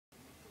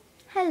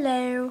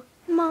Hello,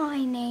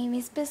 my name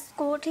is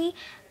Biscotti,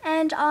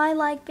 and I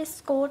like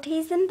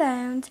biscottis and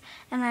bones,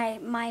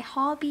 and my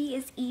hobby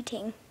is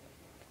eating.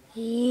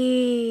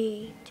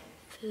 Eat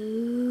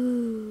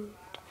food.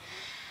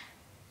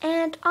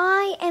 And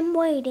I am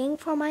waiting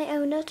for my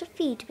owner to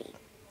feed me.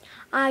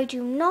 I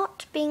do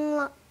not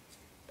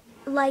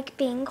like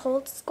being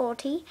called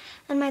Scotty,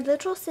 and my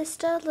little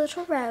sister,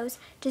 Little Rose,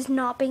 does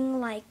not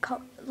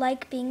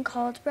like being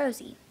called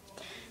Rosie.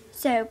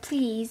 So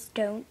please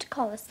don't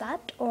call us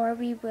that, or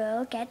we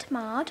will get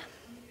mad.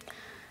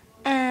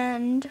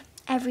 And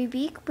every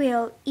week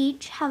we'll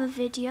each have a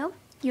video.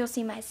 You'll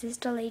see my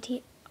sister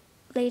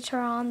later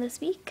on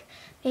this week,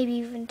 maybe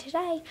even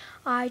today.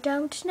 I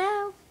don't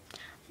know.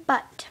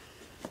 But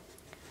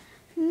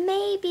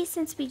maybe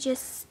since we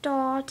just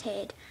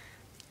started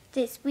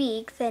this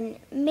week, then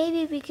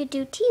maybe we could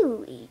do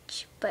 2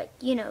 each. But,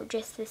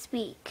 just this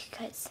week,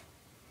 because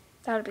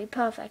that would be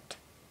perfect.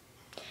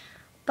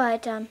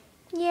 But,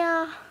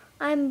 yeah,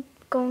 I'm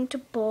going to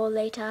bowl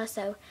later,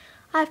 so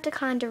I have to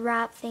kind of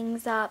wrap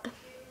things up.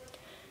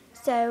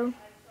 So,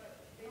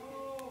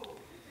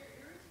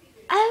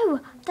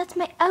 oh, that's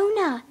my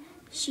owner.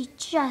 She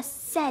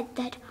just said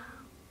that,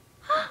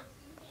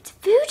 it's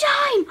food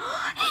time.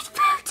 It's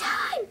food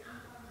time.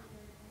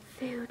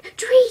 Food,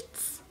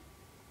 treats.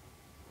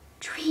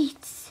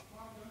 Treats.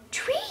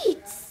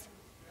 Treats.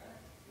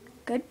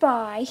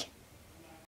 Goodbye.